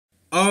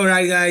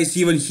Alright guys,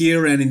 Ivan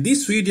here, and in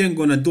this video I'm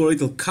gonna do a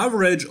little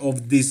coverage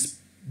of this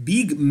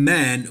Big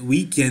Man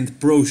Weekend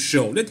Pro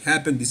Show that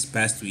happened this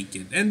past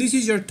weekend, and this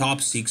is your top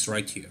 6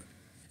 right here.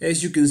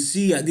 As you can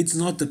see, it's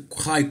not a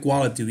high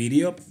quality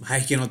video.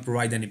 I cannot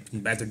provide anything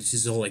better. This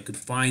is all I could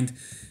find,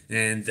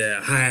 and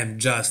I am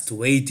just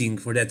waiting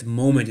for that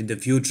moment in the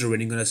future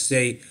when you're gonna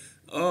say,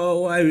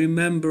 oh, I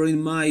remember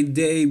in my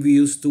day we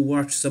used to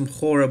watch some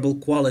horrible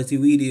quality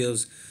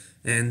videos,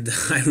 and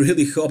I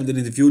really hope that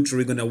in the future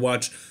we're gonna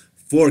watch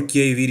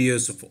 4K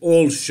videos of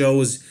all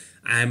shows.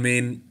 I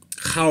mean,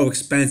 how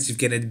expensive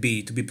can it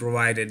be to be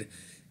provided?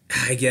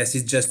 I guess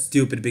it's just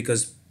stupid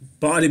because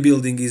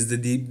bodybuilding is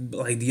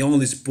the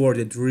only sport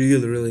that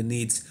really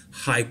needs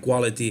high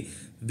quality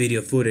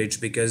video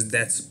footage, because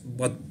that's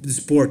what the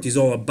sport is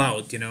all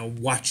about, you know,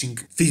 watching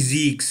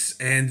physiques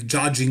and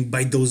judging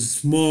by those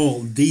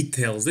small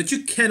details that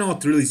you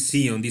cannot really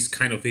see on this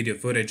kind of video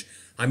footage.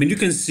 I mean, you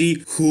can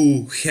see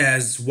who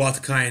has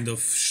what kind of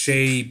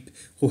shape,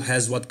 who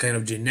has what kind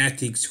of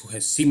genetics, who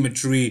has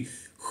symmetry,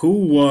 who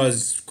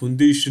was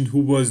conditioned, who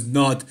was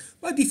not.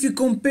 But if you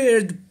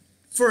compared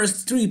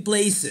first 3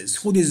 places,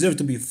 who deserve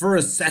to be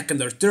first,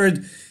 second or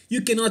third, you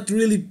cannot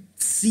really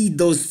see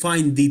those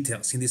fine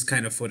details in this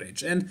kind of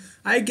footage. And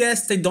I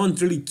guess they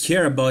don't really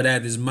care about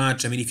that as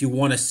much. I mean, if you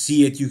want to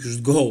see it, you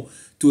should go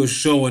to a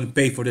show and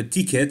pay for the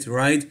ticket,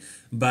 right?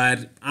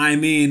 But I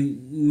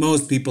mean,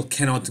 most people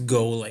cannot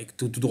go like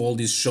to all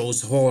these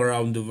shows all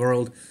around the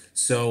world.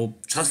 So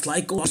just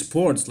like all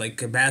sports,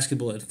 like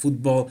basketball and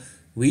football,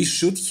 we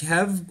should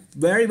have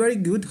very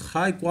good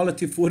high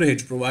quality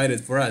footage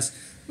provided for us.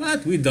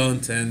 But we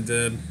don't, and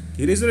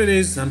it is what it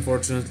is,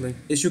 unfortunately.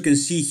 As you can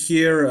see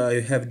here,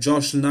 you have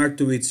Josh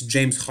Lenartowicz,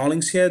 James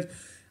Hollingshead,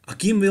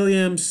 Akim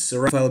Williams,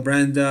 Rafael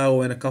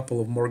Brandao, and a couple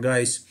of more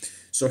guys.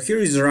 So here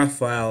is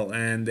Rafael,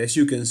 and as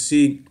you can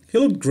see, he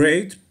looked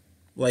great,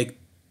 like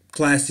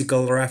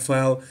classical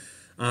Rafael.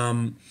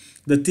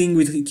 The thing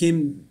with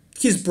him,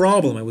 his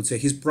problem, I would say,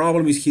 his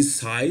problem is his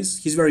size.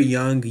 He's very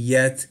young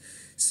yet,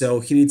 so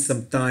he needs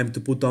some time to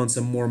put on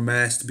some more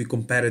mass to be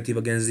competitive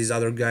against these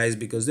other guys,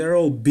 because they're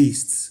all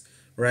beasts,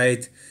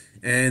 right?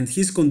 And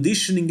his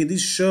conditioning in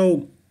this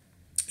show,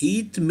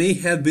 it may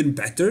have been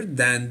better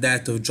than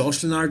that of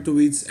Josh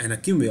Lenartowicz and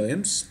Akim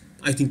Williams.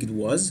 I think it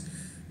was.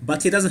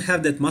 But he doesn't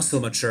have that muscle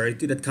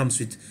maturity that comes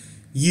with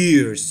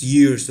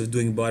years of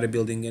doing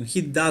bodybuilding, and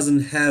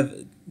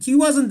he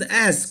wasn't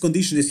as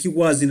conditioned as he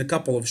was in a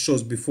couple of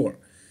shows before.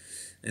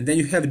 And then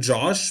you have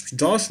Josh.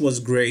 Josh was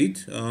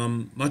great,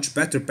 much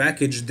better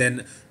package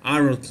than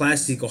Arnold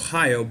Classic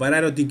Ohio, but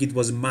I don't think it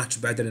was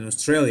much better than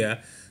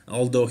Australia,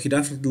 although he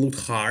definitely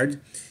looked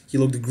hard. He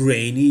looked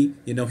grainy,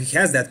 you know, he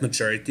has that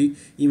maturity,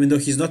 even though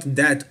he's not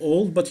that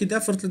old, but he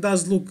definitely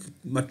does look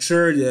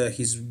mature.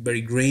 He's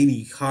very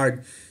grainy,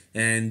 hard,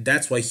 and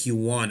that's why he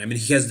won. I mean,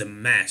 he has the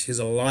mass, he has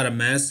a lot of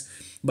mass,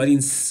 but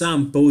in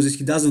some poses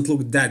he doesn't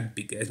look that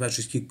big as much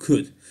as he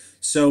could.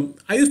 So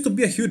I used to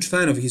be a huge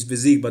fan of his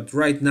physique, but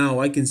right now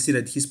I can see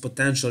that his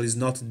potential is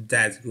not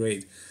that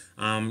great.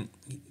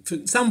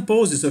 Some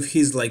poses of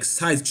his, like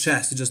side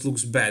chest, it just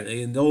looks bad,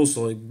 and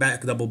also like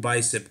back double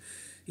bicep,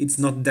 it's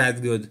not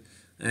that good.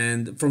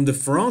 And from the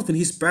front, when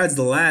he spreads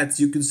the lats,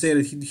 you could say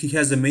that he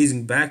has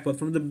amazing back, but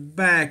from the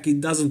back it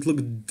doesn't look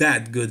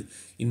that good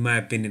in my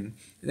opinion.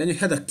 And then you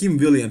had Akim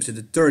Williams at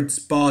the 3rd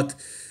spot.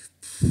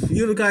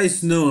 You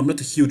guys know I'm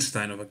not a huge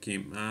fan of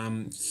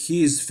Akim.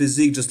 His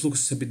physique just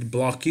looks a bit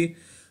blocky.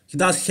 He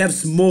does have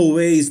small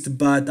waist,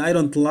 but I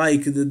don't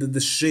like the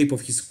shape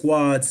of his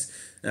quads,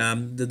 I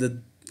don't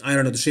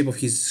know, the shape of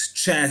his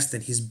chest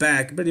and his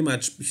back. Pretty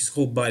much his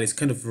whole body is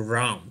kind of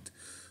round,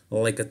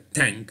 like a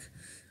tank.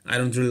 I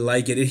don't really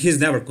like it. He's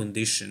never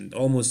conditioned,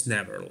 almost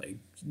never. Like,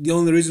 the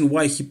only reason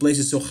why he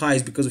places so high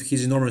is because of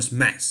his enormous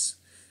mass,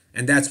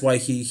 and that's why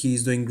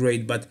he's doing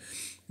great. But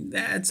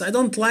I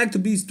don't like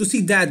to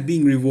see that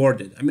being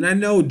rewarded. I mean, I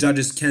know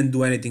judges can't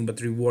do anything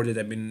but reward it.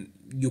 I mean,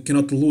 you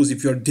cannot lose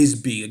if you're this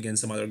big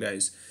against some other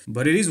guys.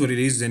 But it is what it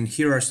is, and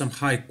here are some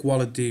high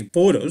quality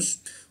photos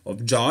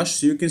of Josh.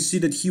 So you can see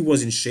that he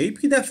was in shape.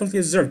 He definitely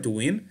deserved to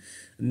win,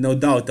 no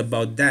doubt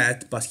about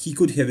that, but he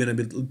could have been a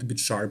little bit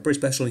sharper,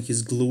 especially in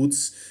his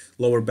glutes,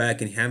 lower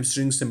back and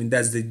hamstrings. I mean,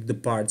 that's the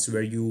parts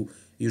where you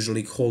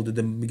usually hold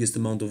the biggest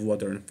amount of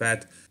water and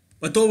fat.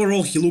 But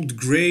overall he looked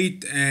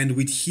great, and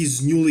with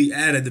his newly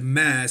added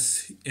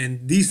mass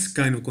and this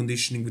kind of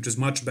conditioning, which was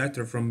much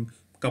better from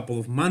a couple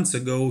of months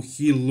ago,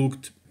 he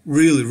looked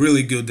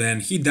really good,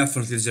 and he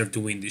definitely deserved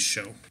to win this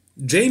show.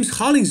 James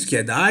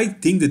Hollingshead, I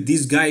think that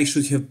this guy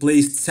should have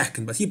placed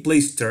 2nd, but he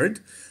placed 3rd.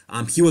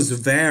 He was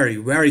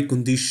very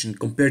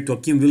conditioned compared to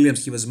Akim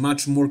Williams. He was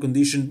much more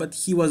conditioned, but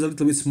he was a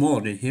little bit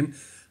smaller than him.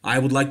 I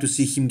would like to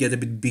see him get a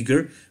bit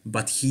bigger,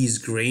 but he's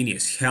grainy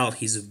as hell,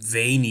 he's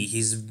veiny,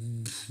 he's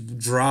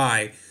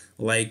dry,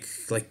 like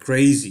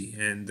crazy,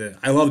 and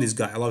I love this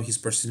guy. I love his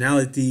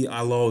personality,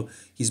 I love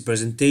his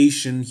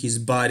presentation, his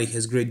body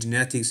has great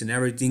genetics and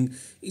everything.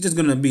 It's just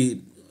gonna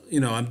be, you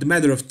know, the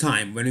matter of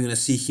time when you're gonna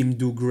see him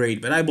do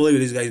great, but I believe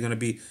this guy is gonna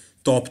be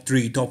top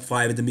 3, top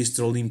 5 at the Mr.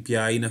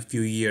 Olympia in a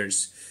few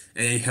years.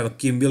 and you have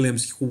Akim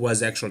Williams, who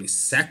was actually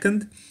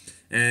second,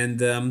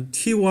 and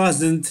he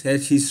wasn't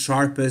at his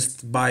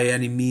sharpest by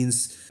any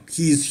means.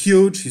 He's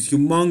huge, he's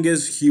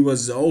humongous, he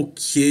was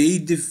okay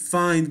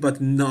defined, but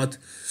not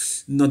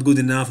good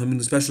enough. I mean,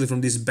 especially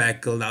from this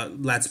back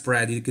lat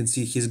spread, you can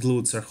see his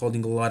glutes are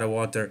holding a lot of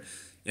water,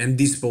 and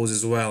this pose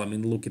as well. I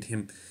mean, look at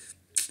him.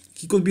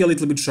 He could be a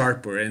little bit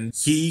sharper, and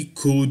he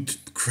could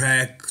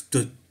crack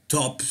the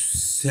top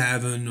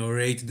 7 or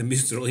 8 the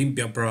Mr.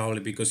 Olympia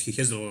probably, because he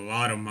has a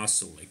lot of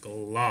muscle, like a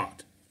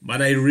lot.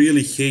 But I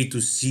really hate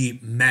to see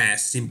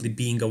mass simply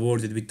being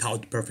awarded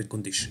without perfect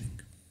conditioning.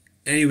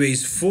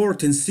 Anyways,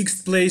 4th and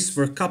 6th place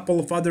were a couple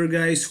of other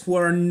guys who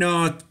are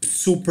not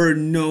super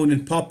known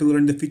and popular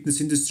in the fitness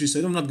industry,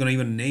 so I'm not gonna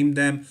even name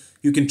them.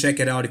 You can check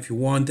it out if you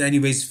want.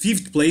 Anyways,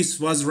 5th place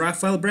was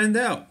Rafael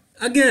Brandao.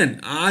 Again,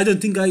 I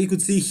don't think you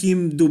could see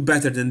him do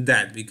better than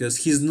that, because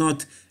he's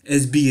not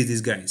as big as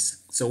these guys.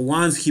 So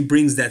once he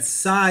brings that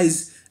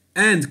size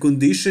and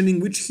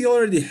conditioning, which he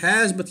already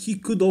has, but he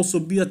could also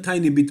be a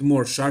tiny bit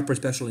more sharper,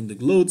 especially in the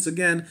glutes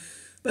again.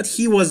 But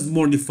he was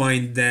more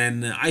defined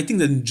than, I think,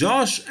 than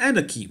Josh and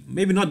Akim.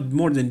 Maybe not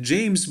more than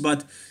James,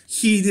 but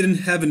he didn't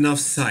have enough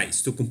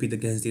size to compete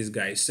against these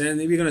guys. And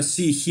we're gonna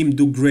see him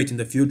do great in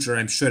the future,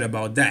 I'm sure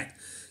about that.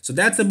 So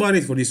that's about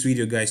it for this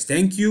video, guys.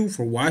 Thank you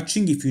for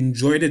watching. If you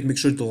enjoyed it, make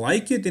sure to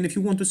like it. And if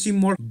you want to see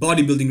more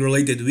bodybuilding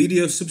related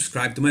videos,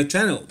 subscribe to my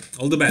channel.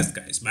 All the best,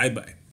 guys. Bye bye.